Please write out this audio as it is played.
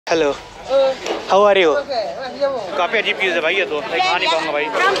Hello, how are you? काफ़ी अजीब चीज़ है भाई ये तो, मैं खा नहीं पाऊंगा भाई।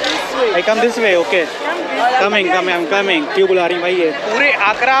 आई come this way, okay. Coming. क्यों बुला रही भाई? ये पूरे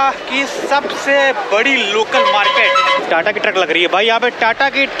आगरा की सबसे बड़ी लोकल मार्केट टाटा की ट्रक लग रही है भाई। यहाँ पे टाटा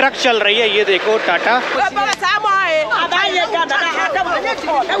की ट्रक चल रही है, ये देखो टाटा।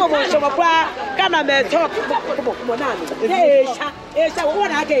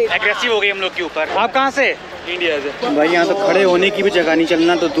 एग्रेसिव हो गई हम लोग के ऊपर। आप कहाँ से? इंडिया से भाई। यहाँ तो खड़े होने की भी जगह नहीं,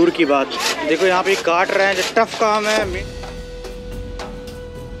 चलना तो दूर की बात। देखो यहाँ पे काट रहे हैं, जो टफ काम है।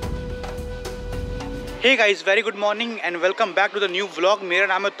 Hey guys, very good morning and welcome back to the new vlog. मेरा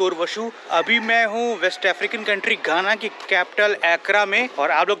नाम है tourvashu। अभी मैं हूँ वेस्ट अफ्रीकन कंट्री घाना की कैपिटल एक्रा में,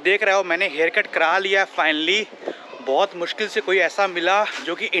 और आप लोग देख रहे हो मैंने हेयर कट करा लिया फाइनली। बहुत मुश्किल से कोई ऐसा मिला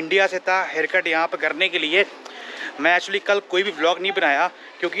जो कि इंडिया से था हेयर कट यहाँ पर करने के लिए। मैं एक्चुअली कल कोई भी व्लॉग नहीं बनाया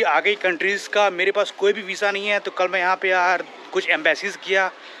क्योंकि आगे कंट्रीज़ का मेरे पास कोई भी वीज़ा नहीं है। तो कल मैं यहाँ पे यार कुछ एम्बेसीज़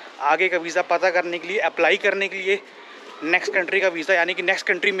किया आगे का वीज़ा पता करने के लिए, अप्लाई करने के लिए नेक्स्ट कंट्री का वीज़ा। यानी कि नेक्स्ट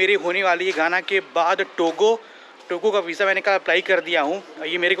कंट्री मेरी होने वाली है घाना के बाद टोगो का वीज़ा मैंने कल अप्लाई कर दिया हूँ।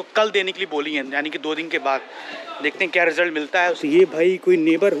 ये मेरे को कल देने के लिए बोली है, यानी कि 2 दिन के बाद। देखते हैं क्या रिज़ल्ट मिलता है। ये भाई कोई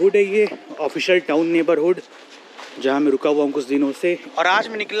नेबरहुड है, ये ऑफिशियल टाउन नेबरहुड जहाँ मैं रुका हुआ हूँ कुछ दिनों से। और आज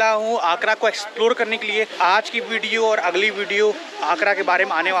मैं निकला हूँ आगरा को एक्सप्लोर करने के लिए। आज की वीडियो और अगली वीडियो आगरा के बारे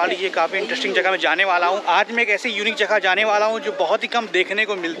में आने वाली है। काफ़ी इंटरेस्टिंग जगह में जाने वाला हूँ। आज मैं एक ऐसी यूनिक जगह जाने वाला हूँ जो बहुत ही कम देखने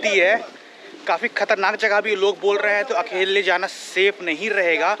को मिलती है। काफ़ी खतरनाक जगह भी लोग बोल रहे हैं, तो अकेले जाना सेफ नहीं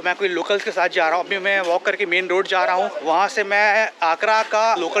रहेगा। तो मैं कोई लोकल्स के साथ जा रहा हूँ। अभी मैं वॉक करके मेन रोड जा रहा हूँ। वहाँ से मैं आगरा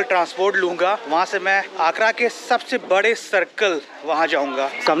का लोकल ट्रांसपोर्ट लूँगा। वहाँ से मैं आगरा के सबसे बड़े सर्कल वहाँ जाऊँगा।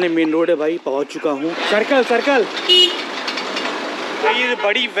 सामने मेन रोड है भाई, पहुँच चुका हूँ। सर्कल ये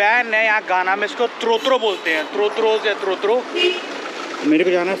बड़ी वैन है यहाँ गाना में, इसको त्रोत्रो बोलते हैं। त्रोत्रो। मेरे को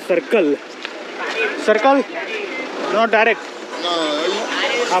जाना सर्कल नॉट डायरेक्ट।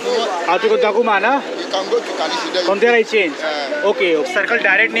 आप को दाकुमान चेंज ओके। सर्कल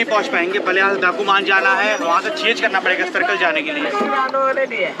डायरेक्ट नहीं पहुंच पाएंगे, पहले यहाँ दाकुमान जाना है, वहाँ से चेंज करना पड़ेगा सर्कल जाने के लिए।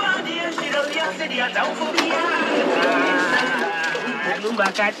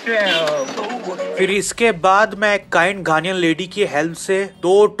 फिर इसके बाद मैं काइंड घानियन लेडी की हेल्प से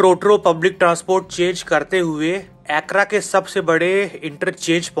 2 टोटरो पब्लिक ट्रांसपोर्ट चेंज करते हुए एक्रा के सबसे बड़े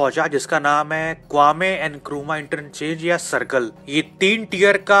इंटरचेंज पहुंचा, जिसका नाम है क्वामे एंड क्रूमा इंटरचेंज या सर्कल। ये 3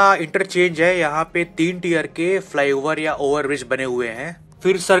 टियर का इंटरचेंज है। यहाँ पे 3 टियर के फ्लाईओवर या ओवरब्रिज बने हुए हैं।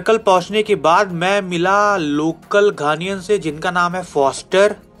 फिर सर्कल पहुंचने के बाद मैं मिला लोकल घानियन से जिनका नाम है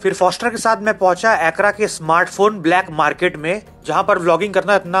फॉस्टर। फिर फॉस्टर के साथ मैं पहुंचा एक्रा के स्मार्टफोन ब्लैक मार्केट में, जहां पर व्लॉगिंग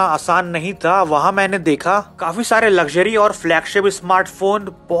करना इतना आसान नहीं था। वहां मैंने देखा काफी सारे लग्जरी और फ्लैगशिप स्मार्टफोन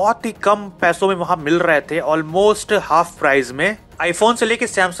बहुत ही कम पैसों में वहां मिल रहे थे, ऑलमोस्ट हाफ प्राइस में। आईफोन से लेके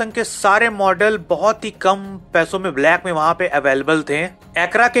सैमसंग के सारे मॉडल बहुत ही कम पैसों में ब्लैक में वहां पे अवेलेबल थे।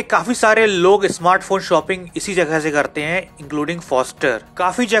 एक्रा के काफी सारे लोग स्मार्टफोन शॉपिंग इसी जगह से करते हैं, इंक्लूडिंग फॉस्टर।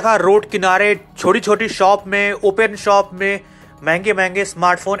 काफी जगह रोड किनारे छोटी शॉप में, ओपन शॉप में महंगे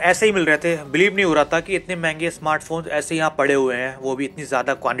स्मार्टफोन ऐसे ही मिल रहे थे। बिलीव नहीं हो रहा था कि इतने महंगे स्मार्टफोन ऐसे यहाँ पड़े हुए हैं, वो भी इतनी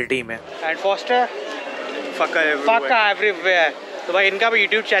ज्यादा क्वांटिटी में। एंड फॉस्टर फाका एवरीवेयर। तो भाई इनका भी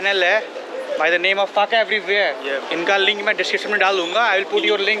यूट्यूब चैनल है बाय द नेम ऑफ फाका एवरीवेयर। इनका लिंक मैं डिस्क्रिप्शन में डाल दूंगा। I will put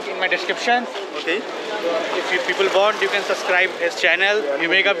your link in my description. Okay, if you people want you can subscribe his channel. You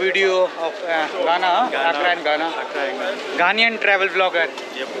make a video of गाना, Accra and Ghana, Ghanian travel vlogger.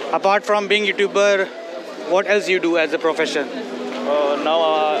 Apart from being YouTuber, what else you do as a profession? Now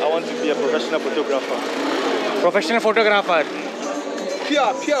I want to be a professional photographer. Professional photographer.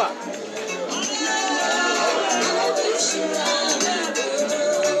 Pure.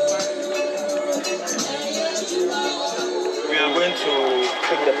 We are going to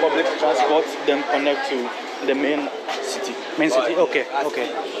take the public transport, then connect to the main city. Okay.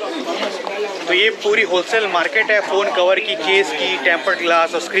 तो ये पूरी wholesale market है phone cover की, case की, tempered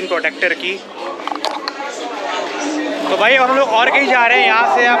glass और screen protector की। तो भाई हम लोग और कहीं जा रहे हैं।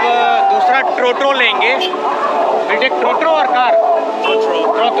 यहाँ से अब दूसरा टोटरो लेंगे। विल टेक टोटरो और कार?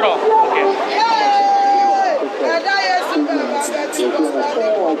 टोटरो।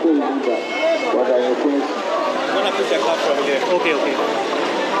 ओके।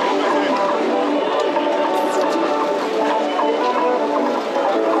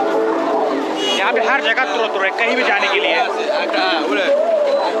 यहाँ पे हर जगह टोटरो है कहीं भी जाने के लिए।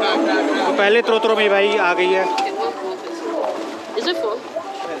 तो पहले टोटरो में भाई आ गई है। Is it full?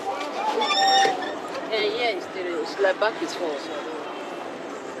 Yeah, it's like back is full.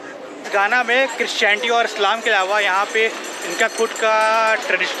 गाना में क्रिश्चियनिटी और इस्लाम के अलावा यहाँ पे इनका खुद का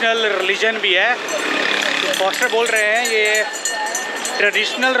ट्रेडिशनल रिलीजन भी है। तो फॉस्टर बोल रहे हैं ये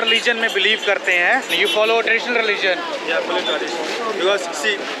ट्रेडिशनल रिलीजन में बिलीव करते हैं। You follow traditional religion? Yeah, follow tradition. Because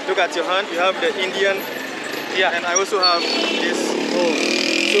see, look at your hand. You have the Indian. Yeah, and I also have this. Oh.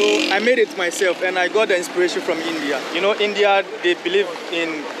 So I made it myself, and I got the inspiration from India. You know, India, they believe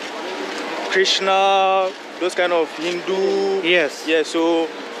in Krishna, those kind of Hindu. Yes. Yeah. So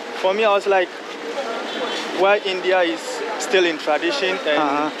for me, I was like, why India is still in tradition,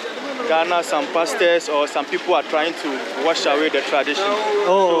 and Ghana, some pastors or some people are trying to wash away the tradition.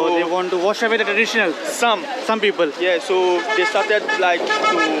 Oh, So they want to wash away the traditional. some people. Yeah, so they started like to,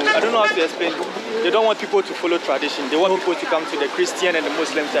 I don't know how to explain. They don't want people to follow tradition. They want people to come to the Christian and the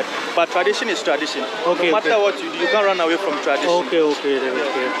Muslim side. But tradition is tradition. Okay, no matter okay. what you do, you can't run away from tradition. Okay, okay,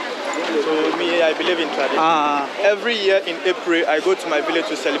 okay. So me, I believe in tradition. Every year in April, I go to my village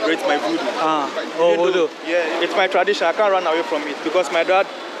to celebrate my voodoo. Oh, Even voodoo. though, yeah, it's my tradition. I can't run away from it because my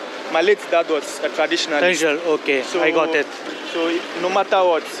late dad was a traditionalist. Traditional, okay. So, I got it. So no matter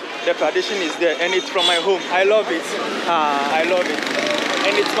what, the tradition is there, and it's from my home. I love it. I love it,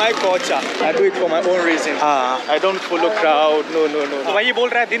 and it's my culture. I do it for my own reason. I don't follow crowd. No. तो भाई ये बोल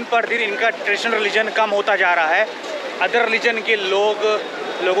रहा है दिन पर दिन इनका ट्रेडिशनल रिलीजन कम होता जा रहा है। अदर रिलीजन के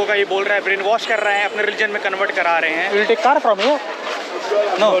लोगों का ये बोल रहा है ब्रेन वॉश कर रहे हैं, अपने रिलीजन में कन्वर्ट करा रहे हैं। Will you take car from here?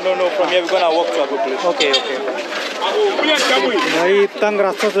 No. From here we're gonna walk to a good place. Okay. भाई तंग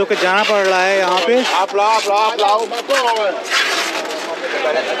रास्ता से होकर जाना पड़ रहा है यहाँ पे। आप लाओ।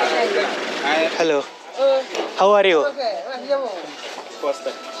 Hello. How are you?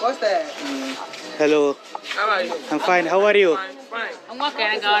 Costa. Hello. How are you? I'm fine. How are you? Fine. I'm working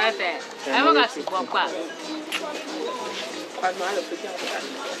on it. I'm going to see Papa.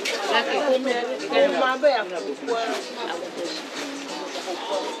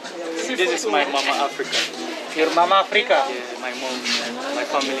 This is my Mama Africa. Your Mama Africa? Yeah, my mom, my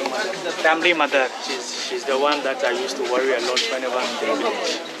family mother. Family mother. She's the one that I used to worry a lot whenever I'm in the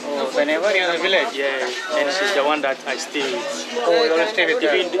village. Oh, whenever you're in the village? Yeah, and she's the one that I stay with. Oh, you always stay with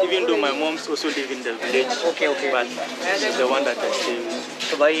her? Even though my mom's also live in the village. Okay. But she's the one that I stay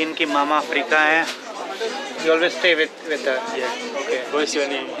with. तो भाई इनकी मामा Africa है। You always stay with her? Yeah. Okay. What's your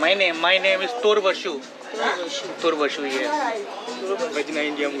name? My name is tourvashu. Tourvashu, yes. Vagina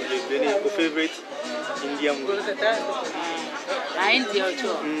Indian movie. Your favorite Indian movie?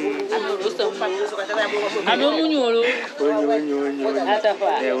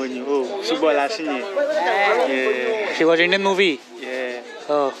 She was Indian movie? Yeah.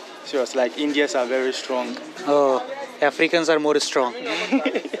 Oh. She was like, Indians are very strong. Oh, Africans are more strong.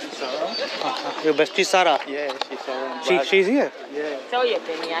 Your bestie Sarah? Yeah, she's around. She's here? Yeah.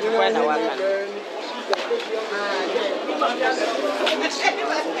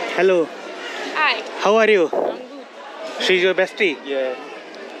 Hello. Hi. How are you? I'm good. She's your bestie? Yeah,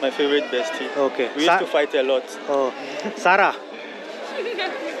 my favorite bestie. Okay. We used to fight a lot. Oh, Sarah.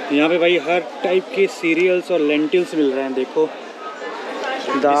 यहाँ पे भाई हर type के serials और lentils मिल रहे हैं। देखो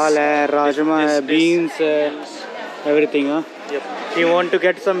दाल है, राजमा है, बीन्स है, everything. Yep. He want to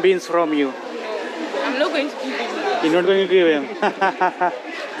get some beans from you. I'm not going to give you. You're not going to give him.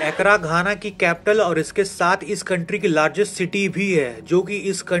 एकरा घाना की कैपिटल और इसके साथ इस कंट्री की लार्जेस्ट सिटी भी है, जो कि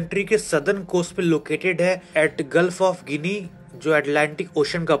इस कंट्री के सदर्न कोस्ट पे लोकेटेड है एट गल्फ ऑफ गिनी, जो अटलांटिक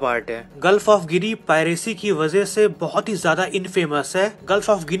ओशन का पार्ट है। गल्फ ऑफ गिनी पायरेसी की वजह से बहुत ही ज्यादा इनफेमस है। गल्फ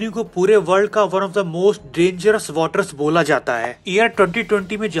ऑफ गिनी को पूरे वर्ल्ड का one of the most dangerous waters बोला जाता है। ईयर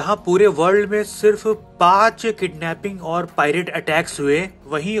 2020 में जहां पूरे वर्ल्ड में सिर्फ 5 किडनैपिंग और पायरेट अटैक्स हुए,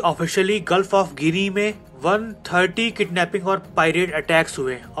 वहीं ऑफिशियली गल्फ ऑफ गिनी में 130 किडनैपिंग और पायरेट अटैक्स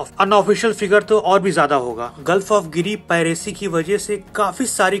हुए। अनऑफिशियल फिगर तो और भी ज्यादा होगा। गल्फ ऑफ गिनी पायरेसी की वजह से काफी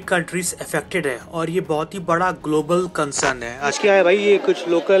सारी कंट्रीज अफेक्टेड है और ये बहुत ही बड़ा ग्लोबल कंसर्न है। आज क्या है भाई, ये कुछ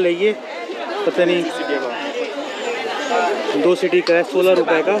लोकल है, ये पता नहीं 2 सिटी का है, 16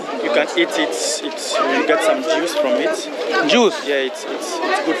 रुपए का। You can eat it. You get some juice from it. Juice? Yeah, it's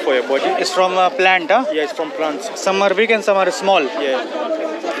good for your body. It's from a plant, huh? Yeah, it's from plants. Some are big and some are small. Yeah.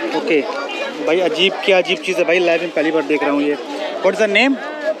 Okay. भाई अजीब चीज़ है भाई, live में पहली बार देख रहा हूँ ये। What's the name?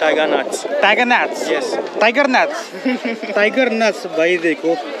 Tiger nuts. Tiger nuts? Yes. Tiger nuts. Tiger nuts भाई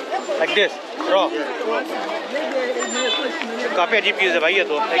देखो। Like this, raw. काफी अजीब चीज़ है भाई ये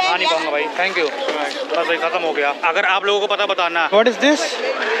तो, मैं खा नहीं पाऊंगा भाई। Thank you. बस भाई खत्म हो गया। अगर आप लोगों को पता बताना। What is this?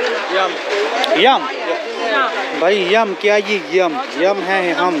 Yum. Yum. भाई यम क्या ये यम है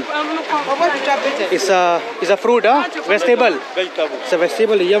हम। It's a fruit, huh? Vegetable. Vegetable. It's a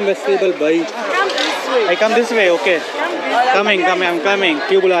vegetable, yum vegetable भाई। I come this way, okay. Coming, I'm coming.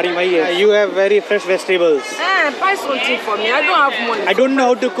 क्यों बुला रही भाई ये? You have very fresh vegetables. Buy something for me. I don't have money. I don't know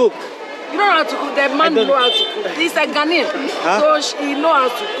how to cook. You don't know how to cook. The man know how to cook. He's a Ghanian, so he know how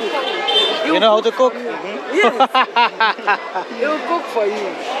to cook. You know how to cook? Yes. He will cook for you.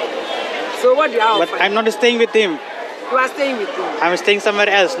 So what do you have? But I'm not staying with him. You are staying with him. I'm staying somewhere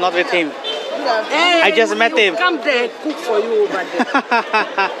else, not with him. Hey, I just met him. Come there, cook for you over there.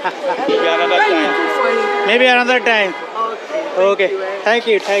 Maybe another time. Cook for him. Maybe another time. Okay. Okay. Thank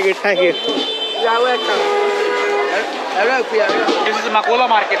you. You are welcome. This is मकोला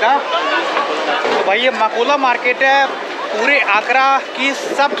market है। तो भाई ये मकोला market है पूरे आगरा की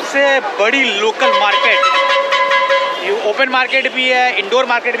सबसे बड़ी local market. ये ओपन मार्केट भी है, इंडोर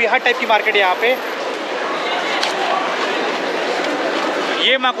मार्केट भी, हर टाइप की मार्केट है यहाँ पे।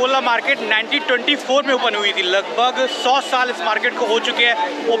 ये मकोला मार्केट 1924 में ओपन हुई थी। लगभग 100 साल इस मार्केट को हो चुके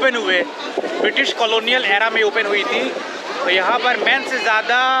हैं ओपन हुए। ब्रिटिश कॉलोनियल एरा में ओपन हुई थी। तो यहाँ पर मेन से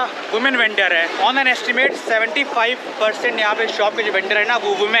ज़्यादा वुमेन वेंडर है। ऑन एन एस्टिमेट 75% यहाँ पे शॉप के जो वेंडर है ना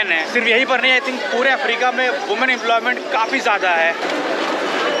वो वुमेन है। सिर्फ यहीं पर नहीं, आई थिंक पूरे अफ्रीका में वुमेन एम्प्लॉयमेंट काफ़ी ज़्यादा है।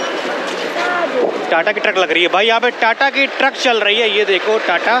 टाटा की ट्रक लग रही है भाई, यहाँ पे टाटा की ट्रक चल रही है। ये देखो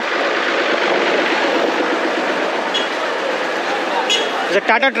Tata, It's a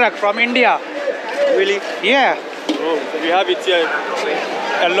Tata truck from India. Really? Yeah. Oh, we have it here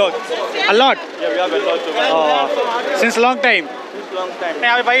a lot. A lot? Yeah, we have a lot of it. Since long time? Since long time.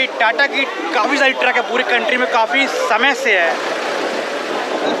 यहाँ पे भाई टाटा की काफ़ी सारी ट्रक है, पूरी country में काफ़ी समय से है।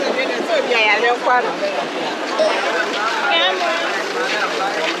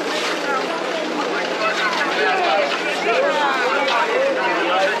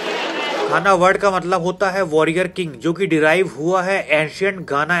 घाना वर्ड का मतलब होता है वॉरियर किंग, जो कि डिराइव हुआ है एंशियंट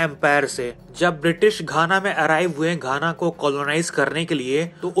घाना एम्पायर से। जब ब्रिटिश घाना में अराइव हुए घाना को कॉलोनाइज करने के लिए,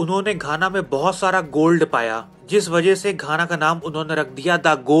 तो उन्होंने घाना में बहुत सारा गोल्ड पाया, जिस वजह से घाना का नाम उन्होंने रख दिया द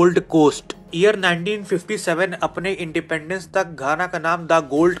गोल्ड कोस्ट। ईयर 1957 अपने इंडिपेंडेंस तक घाना का नाम द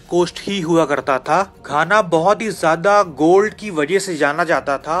गोल्ड कोस्ट ही हुआ करता था। घाना बहुत ही ज्यादा गोल्ड की वजह से जाना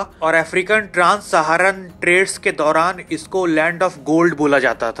जाता था और अफ्रीकन ट्रांस सहारन ट्रेड्स के दौरान इसको लैंड ऑफ गोल्ड बोला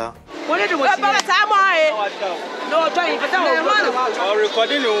जाता था।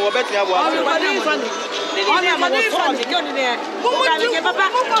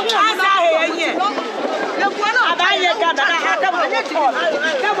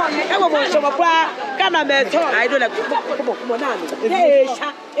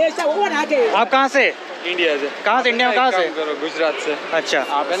 आप कहाँ से? इंडिया से। कहाँ से? इंडिया में कहाँ से? गुजरात से। अच्छा,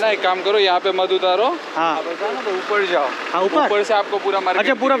 आप है ना एक काम करो, यहाँ पे मत उतारो। हाँ, आप ना तो ऊपर जाओ। हाँ, ऊपर से आपको पूरा मार्केट।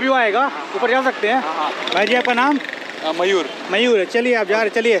 अच्छा, पूरा व्यू आएगा, ऊपर जा सकते हैं। भाई जी आपका नाम? मयूर। मयूर, चलिए आप जा रहे,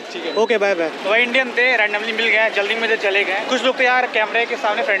 चलिए। Okay, bye bye. तो भाई इंडियन थे, रैंडमली मिल गए, जल्दी में चले गए। कुछ लोग तो यार कैमरे के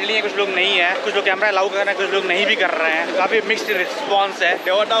सामने फ्रेंडली हैं, कुछ लोग नहीं है। कुछ लोग कैमरा अलाउ कर रहे हैं, कुछ लोग नहीं भी कर रहे हैं। काफी मिक्स्ड रिस्पॉन्स है।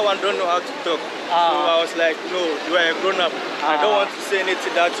 The other one don't know how to talk. So I was like, no, you are a grown up. I don't want to say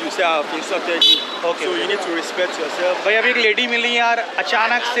anything that you say I've insulted you. Okay. So you need to respect yourself. भाई अभी एक lady मिली यार,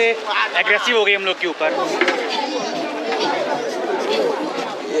 अचानक से aggressive हो गई हम लोग के ऊपर।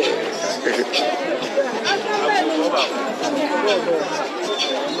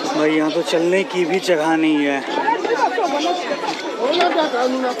 भाई यहाँ तो चलने की भी जगह नहीं है।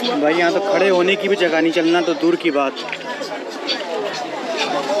 भाई यहाँ तो खड़े होने की भी जगह नहीं, चलना तो दूर की बात।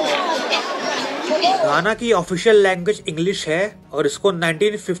 घाना की ऑफिशियल लैंग्वेज इंग्लिश है और इसको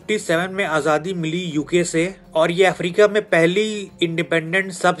 1957 में आज़ादी मिली यूके से, और ये अफ्रीका में पहली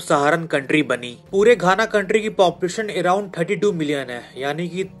इंडिपेंडेंट सब सहारन कंट्री बनी। पूरे घाना कंट्री की पॉपुलेशन अराउंड 32 मिलियन है, यानी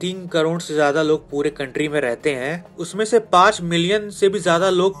कि 3 करोड़ से ज्यादा लोग पूरे कंट्री में रहते हैं। उसमें से 5 मिलियन से भी ज्यादा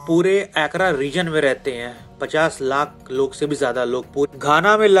लोग पूरे एकरा रीजन में रहते हैं। 50 लाख लोग से भी ज्यादा लोग पूरे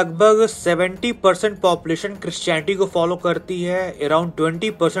घाना में। लगभग 70% पॉपुलेशन क्रिश्चियनिटी को फॉलो करती है, अराउंड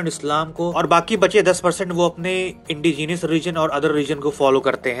 20% इस्लाम को, और बाकी बचे 10% वो अपने इंडिजिनियस रीजन और अदर रीजन को फॉलो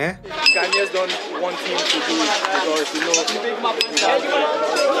करते हैं। Ghanaians don't want him to do it because we have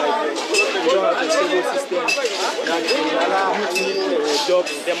a stable system.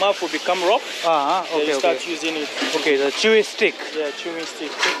 Jobs, the mouth will become rough. Okay, start using it. Okay, the chewy stick. Yeah, chewing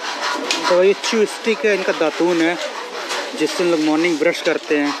stick. तो ये chewy stick है, इनका दातून है, जिससे लोग morning brush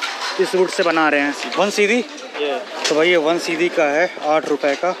करते हैं। इस वुड से बना रहे हैं। 1 सीधी? Yeah. तो भाई ये 1 सीधी का है, 8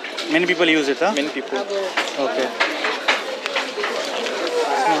 रुपए का। Many people use it, huh? Many people. Okay.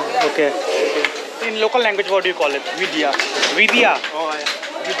 Okay. In local language, what do you call it? Vidya. Vidya. Oh, yeah.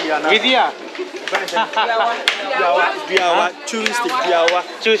 Vidya. Vidya. Biawa. Chewing stick. Biawa.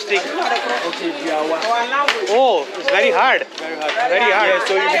 Chew stick. Okay, biawa. Oh, it's very hard. Very hard. Very hard. Yeah,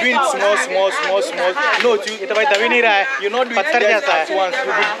 so you're doing small. No, ये तो भाई दबी नहीं रहा है। you're not doing पत्थर it जैसा at है। once.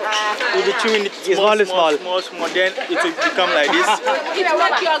 You'll be chewing it small. Then it will become like this. It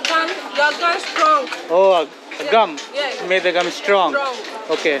make your gun strong. Oh, gum. Yeah. Make the gum strong. Strong.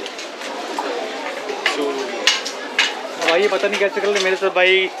 Okay. भाई पता नहीं कैसे कर ले, मेरे साथ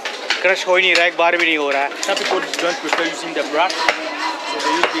भाई क्रश हो ही नहीं रहा, एक बार भी नहीं हो रहा है। Some people don't prefer using the brush, so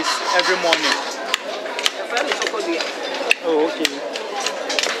they use this every morning. Okay,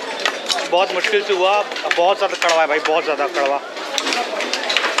 बहुत मुश्किल से हुआ, बहुत ज़्यादा कड़वा है भाई, बहुत ज़्यादा कड़वा।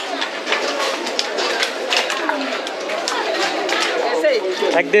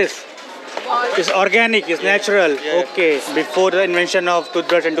 Like this. It's organic, it's natural. Yeah. Okay, before the invention of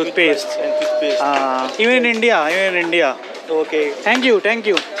toothbrush and toothpaste. And toothpaste. Even in India, Okay, thank you.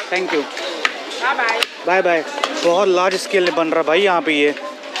 Bye bye. बहुत लार्ज स्केल में बन रहा भाई यहाँ पे ये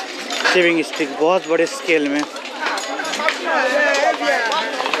शेविंग स्टिक, बहुत बड़े स्केल में।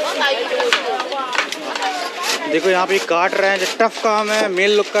 देखो यहाँ पे काट रहे हैं, जो टफ काम है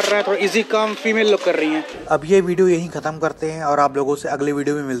मेल लोग कर रहे हैं, थोड़ा इजी काम फीमेल लोग कर रही हैं। अब ये वीडियो यहीं खत्म करते हैं और आप लोगों से अगले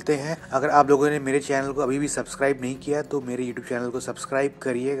वीडियो में मिलते हैं। अगर आप लोगों ने मेरे चैनल को अभी भी सब्सक्राइब नहीं किया तो मेरे यूट्यूब चैनल को सब्सक्राइब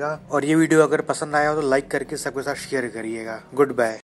करिएगा, और ये वीडियो अगर पसंद आया हो तो लाइक करके सबके साथ शेयर करिएगा। Good bye.